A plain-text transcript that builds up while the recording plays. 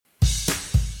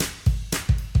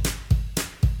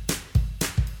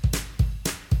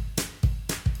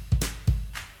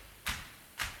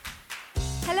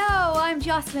I'm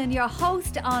Jocelyn, your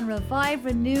host on Revive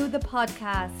Renew the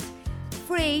podcast.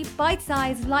 Free,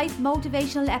 bite-sized life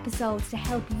motivational episodes to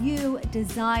help you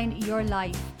design your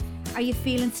life. Are you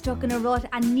feeling stuck in a rut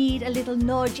and need a little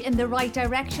nudge in the right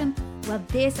direction? Well,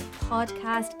 this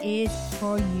podcast is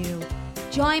for you.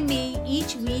 Join me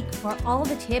each week for all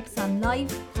the tips on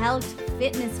life, health,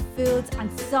 fitness, foods, and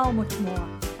so much more.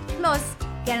 Plus,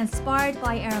 get inspired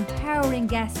by our empowering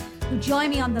guests who join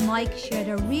me on the mic, share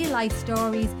their real life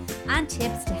stories and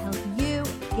tips to help you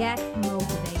get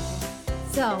motivated.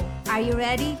 So, are you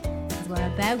ready? Because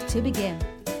we're about to begin.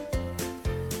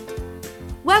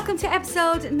 Welcome to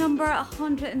episode number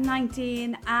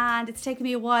 119, and it's taken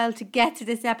me a while to get to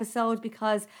this episode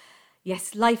because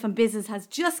yes, life and business has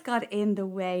just got in the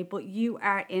way, but you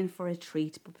are in for a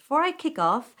treat. But before I kick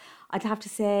off, I'd have to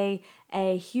say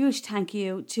a huge thank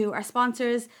you to our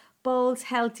sponsors, Bowls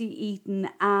Healthy Eating,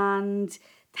 and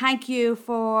thank you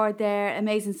for their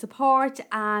amazing support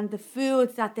and the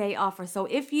foods that they offer. So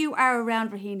if you are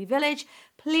around Raheny Village,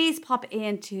 please pop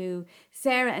into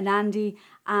Sarah and Andy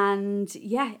and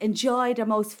enjoy their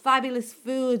most fabulous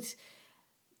foods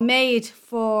made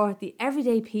for the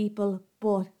everyday people,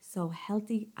 but so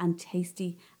healthy and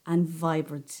tasty and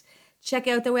vibrant. Check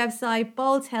out their website,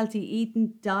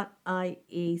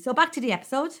 bowlshealthyeating.ie. So back to the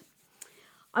episode.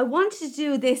 I wanted to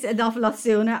do this an awful lot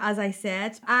sooner, as I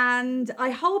said, and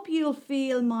I hope you'll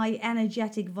feel my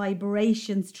energetic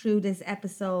vibrations through this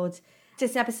episode.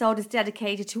 This episode is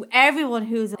dedicated to everyone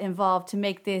who's involved to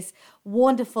make this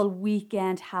wonderful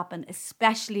weekend happen,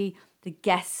 especially the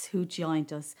guests who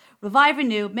joined us. Revive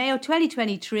Renew, Mayo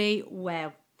 2023,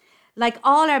 wow. Like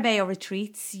all our Mayo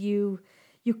retreats, you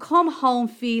come home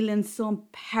feeling some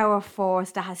power force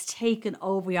that has taken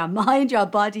over your mind, your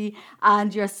body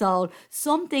and your soul.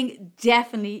 Something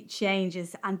definitely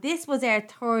changes. And this was our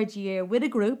third year with a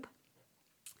group.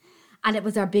 And it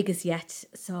was our biggest yet.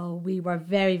 So we were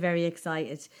very, very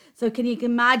excited. So you can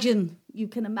imagine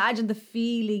the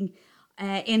feeling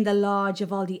in the lodge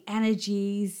of all the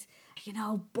energies,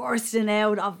 bursting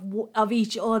out of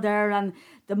each other, and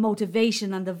the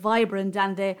motivation and the vibrant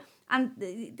and the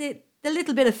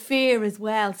little bit of fear as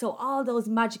well. So all those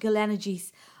magical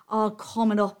energies all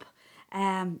coming up.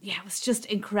 It was just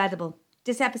incredible.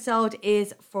 This episode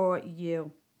is for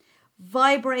you.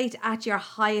 Vibrate at your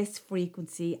highest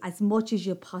frequency as much as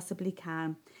you possibly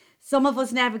can. Some of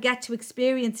us never get to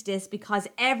experience this because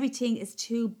everything is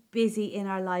too busy in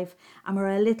our life and we're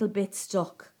a little bit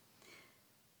stuck.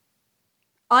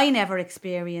 I never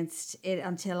experienced it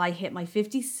until I hit my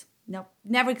 50s. No,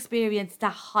 never experienced the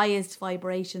highest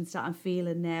vibrations that I'm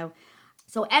feeling now.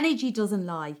 So energy doesn't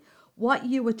lie. What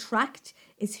you attract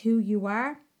is who you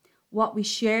are. What we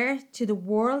share to the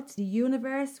world, the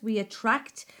universe, we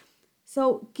attract.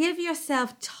 So give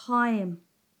yourself time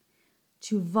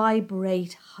to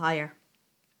vibrate higher.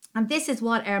 And this is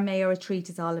what our Mayo retreat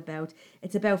is all about.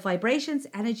 It's about vibrations,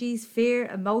 energies, fear,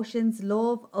 emotions,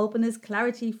 love, openness,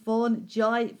 clarity, fun,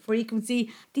 joy,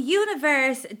 frequency. The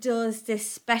universe does this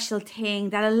special thing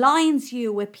that aligns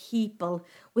you with people,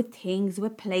 with things,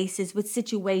 with places, with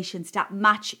situations that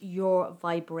match your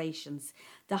vibrations.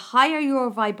 The higher you're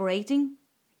vibrating,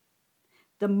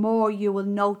 the more you will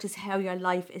notice how your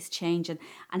life is changing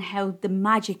and how the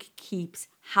magic keeps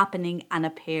happening and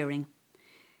appearing.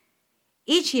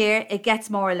 Each year it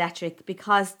gets more electric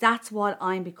because that's what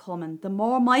I'm becoming. The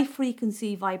more my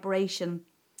frequency vibration,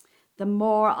 the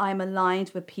more I'm aligned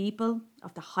with people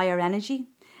of the higher energy.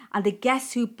 And the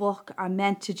guests who book are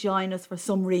meant to join us for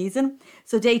some reason.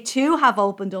 So they too have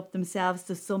opened up themselves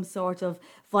to some sort of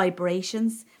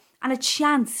vibrations and a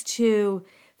chance to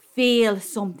feel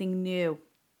something new.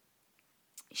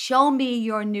 Show me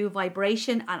your new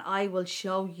vibration and I will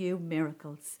show you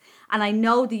miracles. And I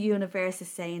know the universe is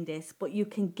saying this, but you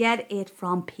can get it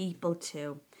from people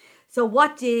too. So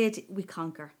what did we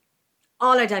conquer?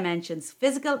 All our dimensions: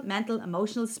 physical, mental,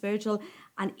 emotional, spiritual,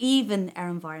 and even our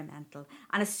environmental.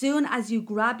 And as soon as you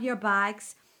grab your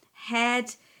bags,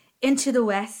 head into the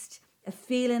west, a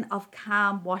feeling of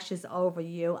calm washes over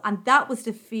you. And that was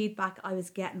the feedback I was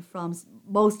getting from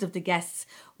most of the guests,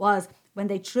 was when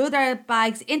they threw their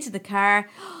bags into the car,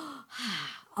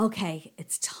 okay,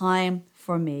 it's time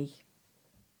for me.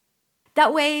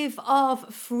 That wave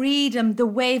of freedom, the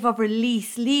wave of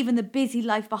release, leaving the busy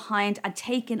life behind and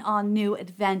taking on new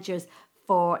adventures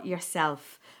for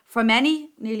yourself. For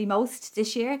many, nearly most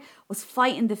this year, was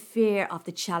fighting the fear of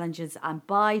the challenges. And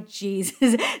by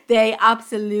Jesus, they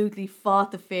absolutely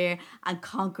fought the fear and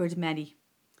conquered many.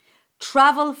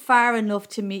 Travel far enough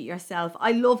to meet yourself.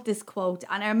 I love this quote,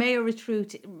 and our Mayo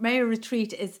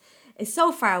retreat is is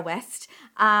so far west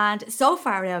and so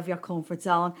far out of your comfort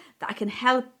zone that I can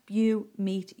help you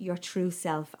meet your true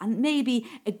self and maybe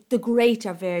the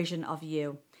greater version of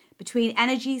you. Between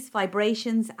energies,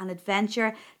 vibrations, and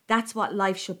adventure, that's what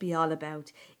life should be all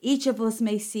about. Each of us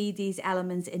may see these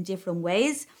elements in different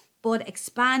ways, but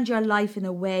expand your life in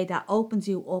a way that opens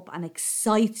you up and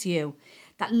excites you.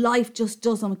 That life just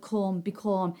doesn't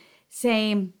become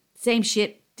same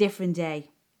shit, different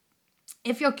day.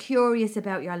 If you're curious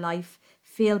about your life,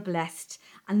 feel blessed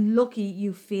and lucky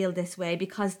you feel this way,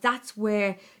 because that's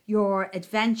where your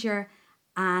adventure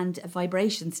and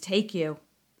vibrations take you.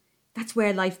 That's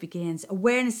where life begins.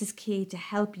 Awareness is key to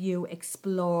help you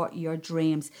explore your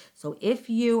dreams. So if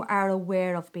you are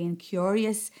aware of being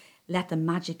curious, let the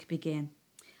magic begin.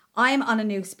 I'm on a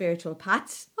new spiritual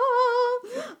path.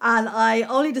 And I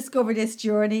only discovered this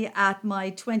journey at my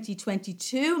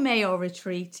 2022 Mayo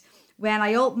retreat, when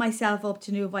I opened myself up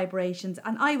to new vibrations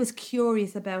and I was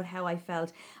curious about how I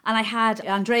felt. And I had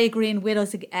Andrea Green with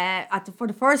us for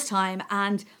the first time,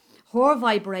 and her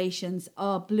vibrations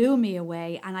blew me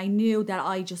away, and I knew that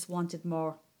I just wanted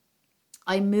more.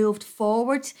 I moved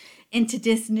forward into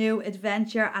this new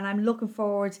adventure, and I'm looking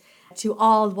forward to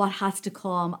all what has to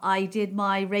come. I did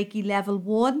my Reiki level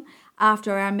 1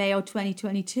 after our Mayo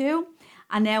 2022,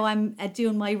 and now I'm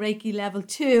doing my Reiki level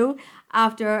 2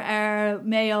 after our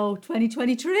Mayo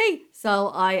 2023. So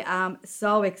I am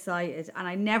so excited, and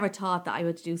I never thought that I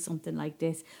would do something like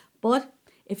this. But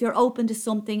if you're open to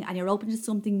something, and you're open to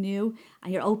something new,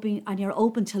 and you're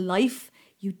open to life,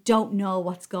 you don't know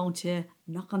what's going to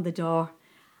knock on the door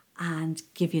and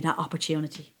give you that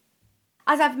opportunity.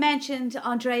 As I've mentioned,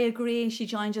 Andrea Green, she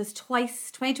joined us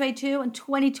twice, 2022 and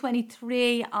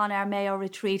 2023 on our Mayo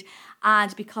retreat.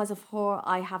 And because of her,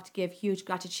 I have to give huge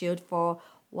gratitude for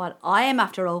what I am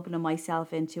after opening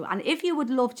myself into. And if you would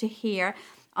love to hear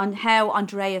on how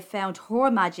Andrea found her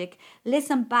magic,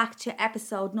 listen back to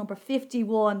episode number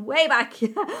 51, way back.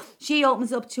 She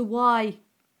opens up to why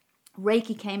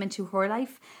Reiki came into her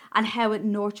life and how it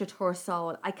nurtured her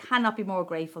soul. I cannot be more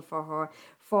grateful for her,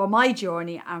 for my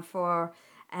journey, and for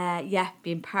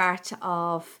being part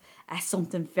of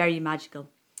something very magical.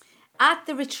 At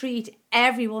the retreat,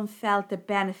 everyone felt the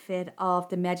benefit of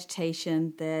the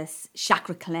meditation, the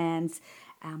chakra cleanse,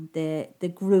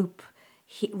 the group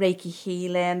Reiki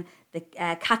healing, the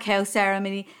cacao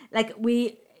ceremony.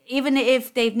 Even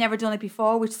if they've never done it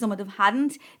before, which some of them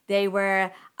hadn't, they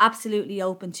were absolutely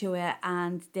open to it,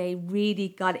 and they really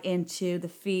got into the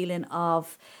feeling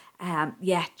of,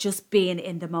 just being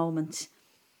in the moment.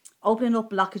 Opening up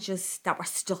blockages that were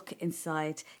stuck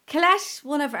inside. Colette,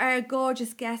 one of our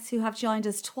gorgeous guests who have joined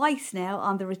us twice now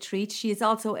on the retreat, she is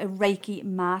also a Reiki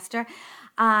master,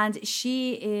 and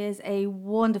she is a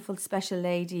wonderful special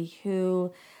lady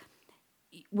who,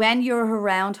 when you're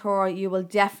around her, you will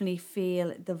definitely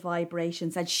feel the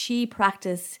vibrations. And she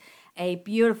practiced a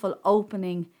beautiful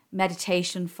opening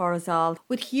meditation for us all.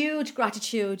 With huge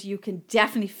gratitude, you can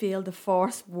definitely feel the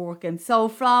force working. So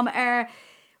from our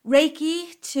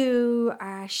Reiki to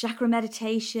our chakra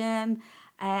meditation,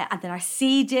 and then our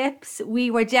sea dips,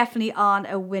 we were definitely on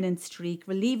a winning streak,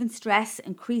 relieving stress,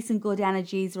 increasing good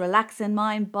energies, relaxing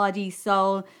mind, body,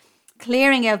 soul,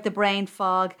 clearing out the brain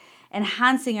fog,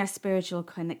 enhancing our spiritual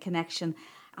connection.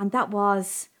 And that's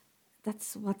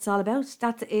what it's all about.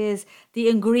 That is the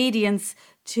ingredients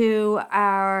to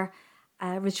our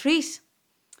retreat.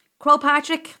 Crow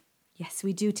Patrick, yes,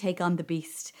 we do take on the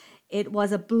beast. It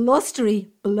was a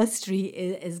blustery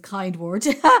is a kind word,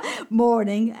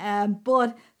 morning,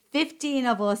 but 15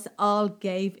 of us all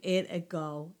gave it a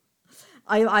go.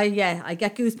 I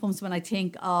get goosebumps when I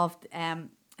think of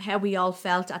how we all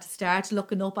felt at the start,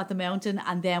 looking up at the mountain,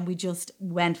 and then we just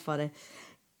went for it.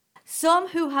 Some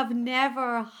who have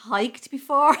never hiked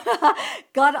before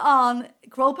got on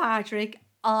Crow Patrick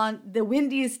on the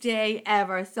windiest day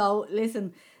ever. So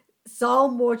listen, so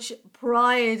much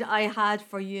pride I had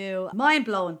for you. Mind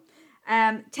blowing.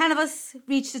 10 of us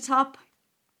reached the top,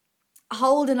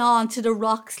 holding on to the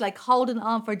rocks, like holding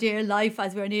on for dear life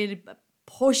as we were nearly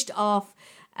pushed off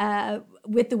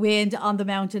with the wind on the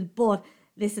mountain. But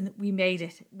listen, we made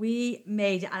it.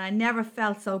 And I never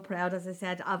felt so proud, as I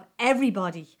said, of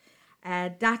everybody.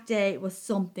 That day was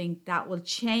something that will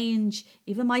change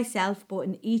even myself, but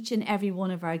in each and every one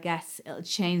of our guests, it'll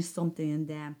change something in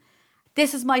them.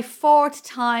 This is my 4th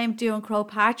time doing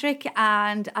Crowpatrick,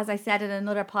 and as I said in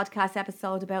another podcast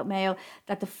episode about Mayo,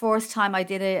 that the first time I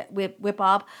did it with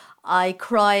Bob, I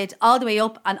cried all the way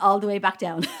up and all the way back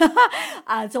down.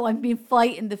 And so I've been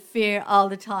fighting the fear all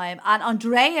the time. And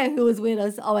Andrea, who was with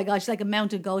us, oh my gosh, she's like a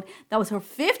mountain goat. That was her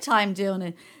 5th time doing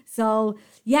it. So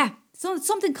yeah, so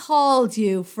something called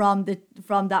you from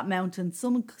that mountain.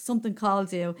 Something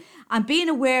called you. And being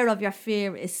aware of your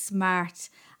fear is smart.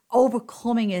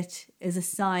 Overcoming it is a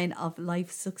sign of life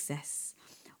success.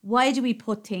 Why do we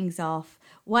put things off?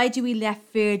 Why do we let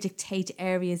fear dictate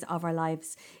areas of our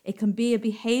lives? It can be a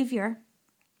behaviour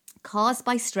caused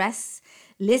by stress,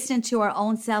 listening to our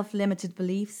own self-limited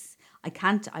beliefs. I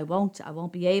can't, I won't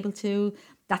be able to.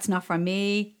 That's not for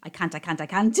me. I can't.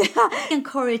 I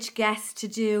encourage guests to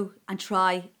do and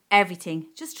try everything.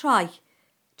 Just try.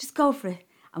 Just go for it.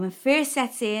 And when fear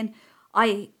sets in,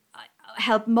 I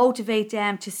help motivate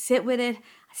them to sit with it,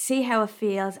 see how it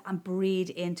feels and breathe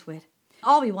into it.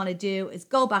 All we want to do is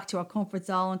go back to our comfort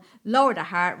zone, lower the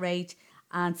heart rate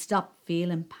and stop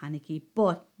feeling panicky.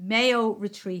 But Mayo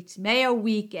Retreat, Mayo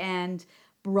Weekend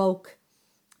broke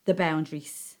the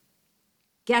boundaries.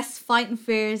 Guests fighting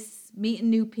fears, meeting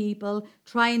new people,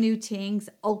 trying new things,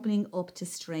 opening up to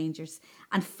strangers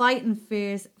and fighting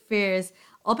fears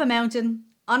up a mountain,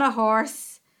 on a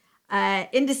horse,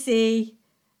 in the sea.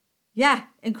 Yeah,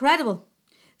 incredible.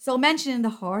 So mentioning the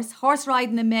horse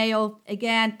riding in Mayo,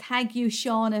 again, thank you,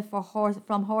 Shauna,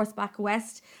 from Horseback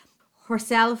West.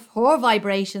 Herself, her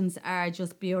vibrations are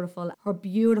just beautiful. Her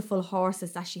beautiful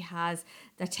horses that she has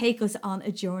that take us on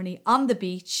a journey on the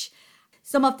beach.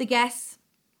 Some of the guests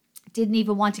didn't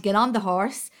even want to get on the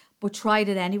horse, but tried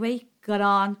it anyway. Got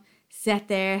on, sat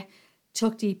there,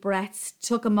 took deep breaths,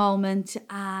 took a moment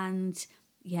and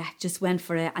just went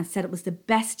for it and said it was the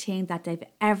best thing that they've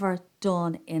ever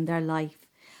done in their life.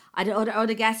 I had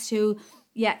other guests who,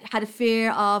 had a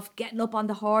fear of getting up on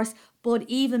the horse, but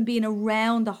even being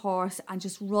around the horse and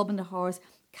just rubbing the horse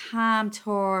calmed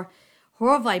her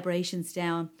vibrations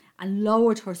down and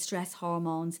lowered her stress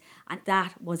hormones. And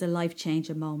that was a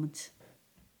life-changing moment.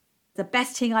 The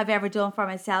best thing I've ever done for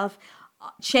myself.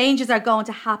 Changes are going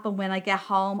to happen when I get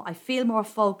home. I feel more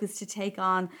focused to take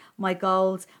on my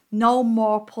goals. No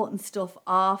more putting stuff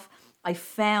off. I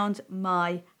found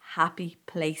my happy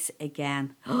place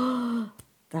again.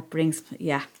 That brings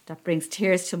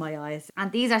tears to my eyes.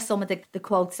 And these are some of the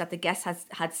quotes that the guest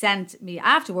had sent me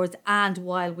afterwards and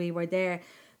while we were there.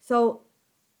 So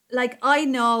I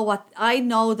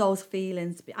know those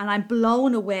feelings and I'm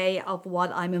blown away of what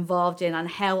I'm involved in and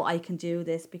how I can do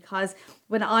this, because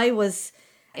when I was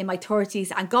in my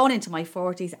 30s and going into my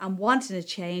 40s and wanting to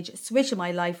change, switching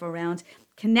my life around,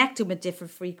 connecting with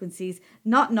different frequencies,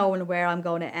 not knowing where I'm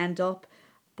going to end up,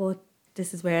 but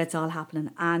this is where it's all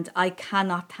happening. And I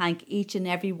cannot thank each and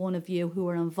every one of you who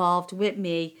are involved with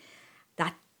me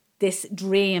that this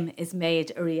dream is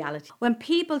made a reality. When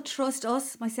people trust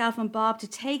us, myself and Bob, to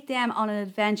take them on an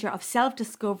adventure of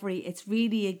self-discovery, it's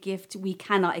really a gift we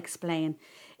cannot explain.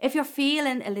 If you're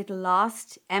feeling a little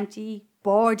lost, empty,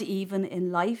 bored even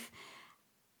in life,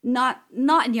 not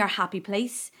in your happy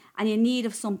place, and you need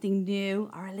of something new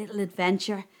or a little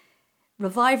adventure,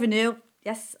 Revive Renew,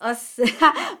 yes, us,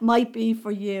 might be for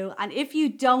you. And if you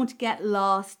don't get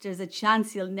lost, there's a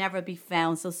chance you'll never be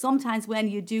found. So sometimes when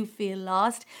you do feel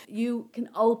lost, you can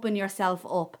open yourself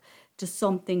up to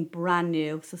something brand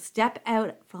new. So step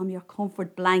out from your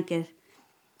comfort blanket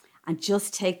and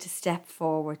just take the step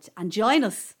forward and join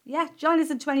us. Yeah, join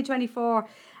us in 2024.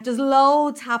 There's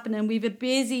loads happening. We've a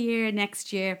busy year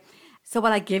next year. So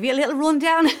will I give you a little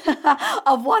rundown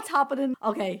of what's happening?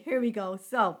 Okay, here we go.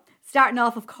 So starting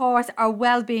off, of course, our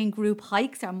wellbeing group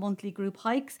hikes, our monthly group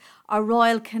hikes, our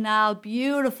Royal Canal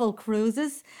beautiful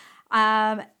cruises,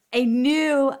 a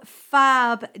new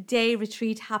fab day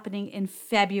retreat happening in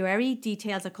February.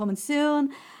 Details are coming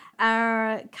soon.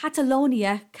 Our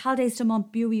Catalonia, Caldes de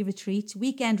Montbui retreat,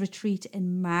 weekend retreat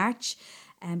in March,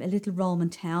 a little Roman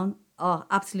town. Oh,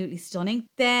 absolutely stunning.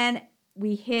 Then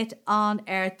we hit on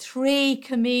our 3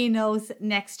 Caminos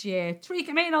next year. 3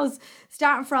 Caminos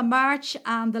starting from March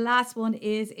and the last one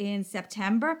is in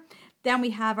September. Then we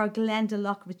have our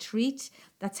Glendalough retreat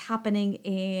that's happening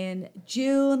in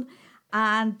June.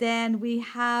 And then we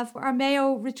have our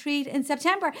Mayo retreat in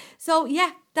September. So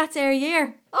yeah, that's our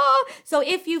year. Oh, so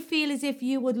if you feel as if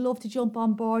you would love to jump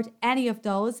on board any of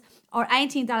those or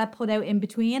anything that I put out in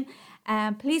between,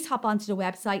 please hop onto the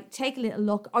website, take a little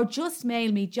look, or just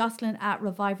mail me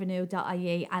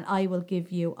jocelyn@reviverenew.ie and I will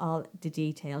give you all the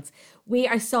details. We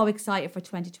are so excited for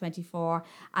 2024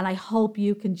 and I hope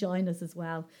you can join us as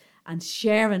well and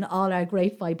sharing all our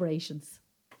great vibrations.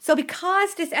 So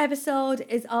because this episode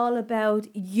is all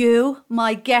about you,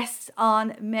 my guests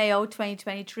on Mayo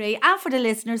 2023, and for the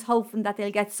listeners, hoping that they'll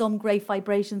get some great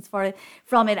vibrations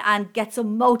from it and get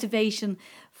some motivation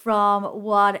from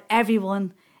what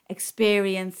everyone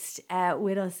experienced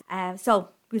with us. So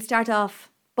we'll start off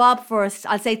Bob first.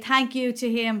 I'll say thank you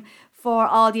to him for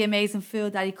all the amazing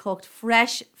food that he cooked.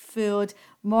 Fresh food,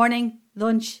 morning,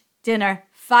 lunch, dinner.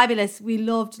 Fabulous. We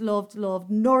loved.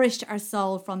 Nourished our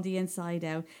soul from the inside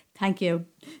out. Thank you.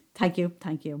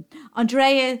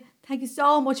 Andrea, thank you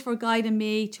so much for guiding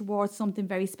me towards something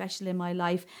very special in my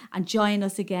life and join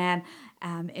us again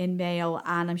in Mayo.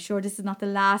 And I'm sure this is not the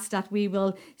last that we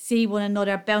will see one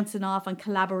another bouncing off and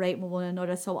collaborate with one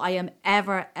another. So I am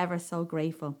ever so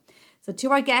grateful. So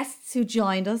to our guests who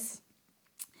joined us,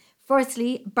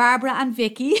 firstly, Barbara and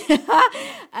Vicky,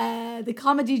 the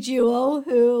comedy duo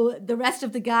who the rest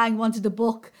of the gang wanted to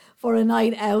book for a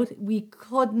night out. We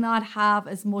could not have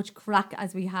as much crack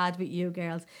as we had with you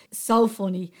girls. So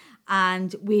funny.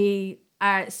 And we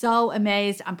are so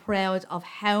amazed and proud of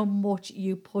how much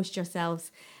you pushed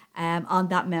yourselves on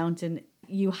that mountain.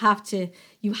 You have to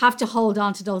hold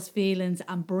on to those feelings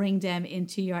and bring them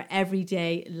into your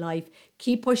everyday life.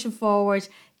 Keep pushing forward.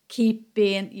 Keep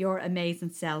being your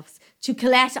amazing selves. To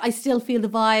Colette, I still feel the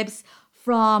vibes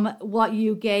from what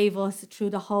you gave us through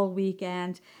the whole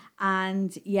weekend.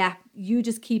 And yeah, you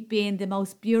just keep being the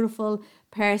most beautiful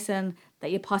person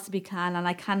that you possibly can. And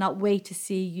I cannot wait to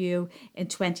see you in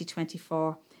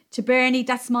 2024. To Bernie,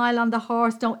 that smile on the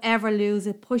horse, don't ever lose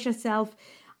it. Push yourself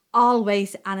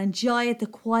always and enjoy the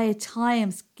quiet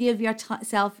times. Give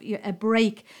yourself a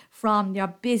break from your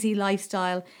busy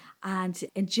lifestyle and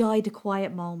enjoy the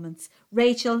quiet moments.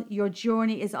 Rachel, your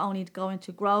journey is only going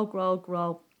to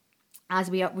grow. As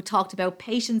we talked about,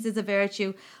 patience is a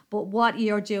virtue, but what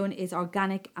you're doing is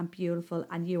organic and beautiful,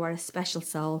 and you are a special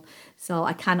soul. So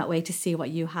I cannot wait to see what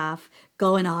you have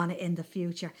going on in the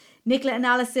future. Nicola and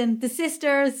Alison, the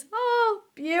sisters, oh,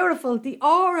 beautiful. The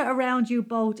aura around you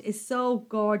both is so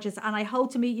gorgeous, and I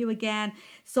hope to meet you again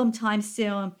sometime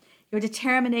soon. Your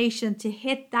determination to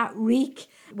hit that reek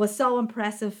was so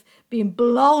impressive, being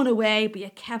blown away, but you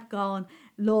kept going.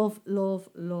 Love.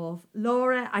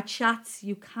 Laura, our chats,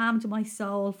 you calmed my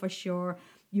soul for sure.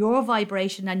 Your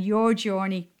vibration and your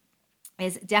journey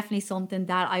is definitely something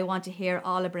that I want to hear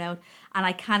all about, and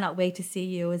I cannot wait to see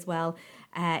you as well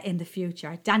in the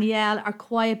future. Danielle, our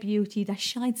quiet beauty that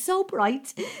shines so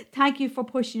bright. Thank you for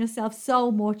pushing yourself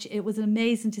so much. It was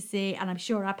amazing to see, and I'm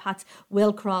sure our paths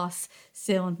will cross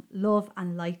soon. Love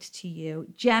and light to you.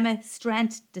 Gemma,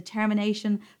 strength,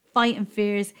 determination, fighting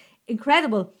fears.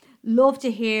 Incredible. Love to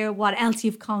hear what else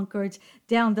you've conquered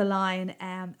down the line,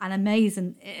 and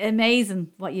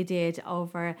amazing what you did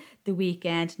over the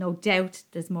weekend. No doubt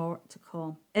there's more to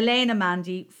come. Elena,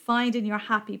 Mandy, finding your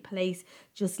happy place,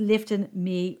 just lifting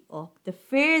me up. The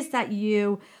fears that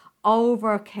you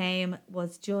overcame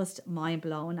was just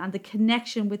mind-blowing, and the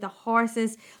connection with the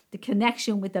horses, the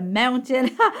connection with the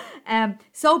mountain.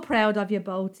 So proud of you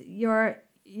both.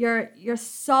 You're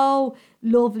so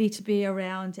lovely to be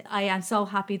around. I am so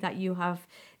happy that you have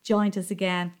joined us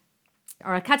again,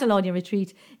 our Catalonia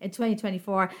retreat in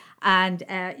 2024. And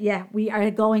we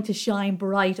are going to shine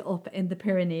bright up in the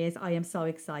Pyrenees. I am so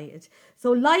excited.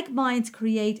 So like minds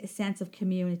create a sense of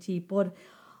community, but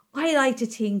I like to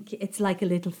think it's like a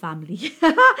little family.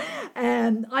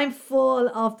 I'm full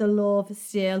of the love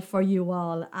still for you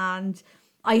all, and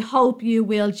I hope you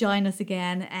will join us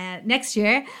again next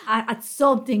year at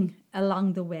something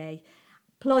along the way.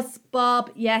 Plus, Bob,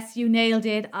 yes, you nailed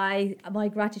it. My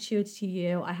gratitude to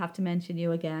you. I have to mention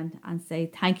you again and say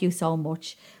thank you so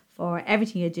much for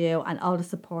everything you do and all the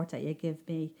support that you give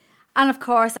me. And of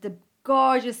course, the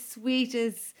gorgeous,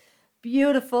 sweetest,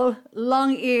 beautiful,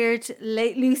 long-eared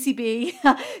Lucy B,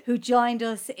 who joined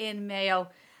us in Mayo.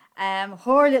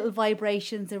 Her little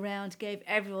vibrations around gave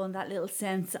everyone that little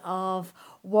sense of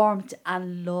warmth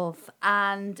and love.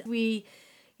 And we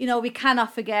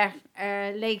cannot forget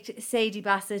our late Sadie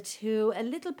Bassett, who a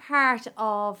little part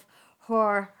of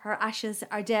her ashes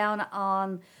are down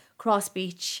on Cross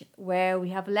Beach, where we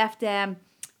have left them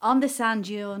on the sand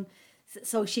dune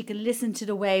so she can listen to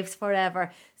the waves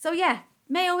forever. So yeah,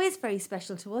 Mayo is very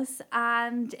special to us,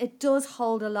 and it does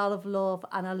hold a lot of love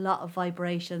and a lot of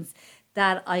vibrations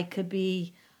that I could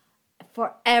be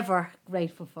forever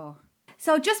grateful for.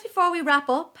 So just before we wrap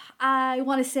up, I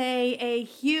want to say a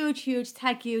huge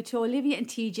thank you to Olivia and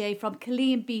TJ from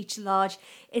Killeen Beach Lodge.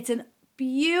 It's a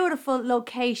beautiful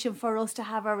location for us to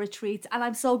have our retreats, and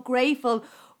I'm so grateful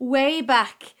way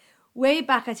back,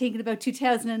 I think in about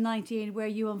 2019, where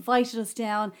you invited us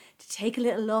down to take a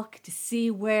little look, to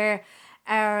see where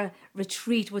our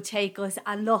retreat would take us.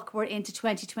 And look, we're into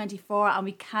 2024 and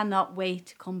we cannot wait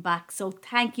to come back. So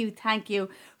thank you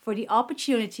for the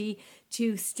opportunity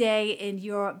to stay in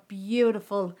your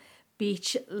beautiful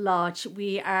beach lodge.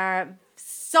 We are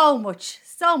so much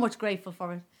grateful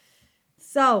for it.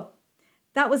 So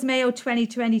that was Mayo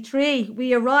 2023.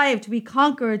 We arrived, we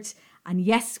conquered, and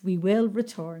yes, we will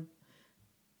return.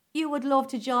 You would love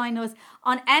to join us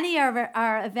on any of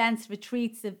our events,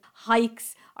 retreats,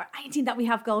 hikes, or anything that we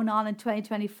have going on in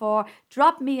 2024,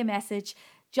 drop me a message,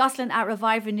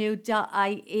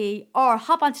 jocelyn@reviverenew.ie, or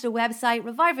hop onto the website,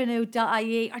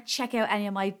 reviverenew.ie, or check out any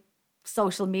of my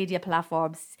social media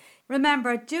platforms.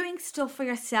 Remember, doing stuff for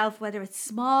yourself, whether it's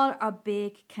small or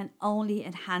big, can only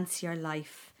enhance your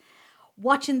life.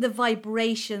 Watching the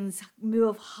vibrations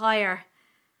move higher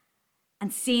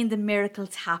and seeing the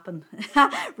miracles happen.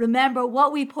 Remember,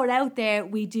 what we put out there,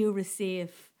 we do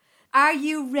receive. Are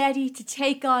you ready to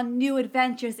take on new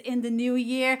adventures in the new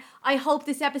year? I hope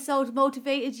this episode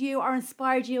motivated you or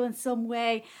inspired you in some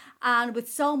way. And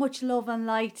with so much love and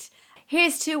light,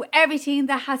 here's to everything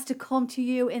that has to come to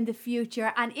you in the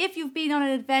future. And if you've been on an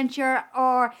adventure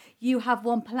or you have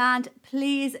one planned,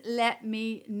 please let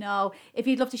me know. If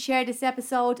you'd love to share this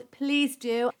episode, please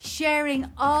do.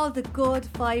 Sharing all the good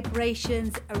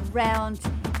vibrations around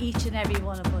each and every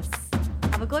one of us.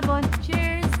 Have a good one.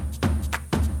 Cheers.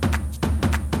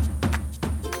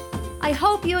 I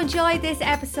hope you enjoyed this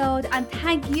episode and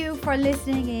thank you for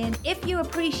listening in. If you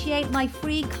appreciate my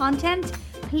free content,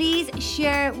 please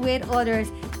share with others.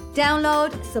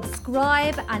 Download,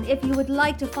 subscribe, and if you would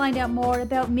like to find out more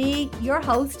about me, your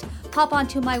host, hop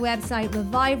onto my website,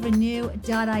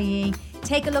 reviverenew.ie.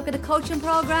 Take a look at the coaching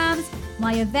programs,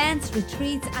 my events,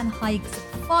 retreats, and hikes.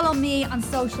 Follow me on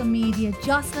social media,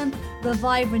 Jocelyn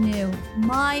Revive Renew.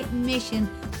 My mission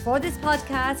for this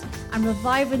podcast and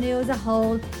Revive Renew as a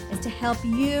whole is to help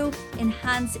you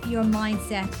enhance your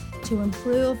mindset to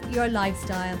improve your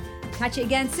lifestyle. Catch you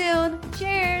again soon.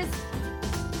 Cheers.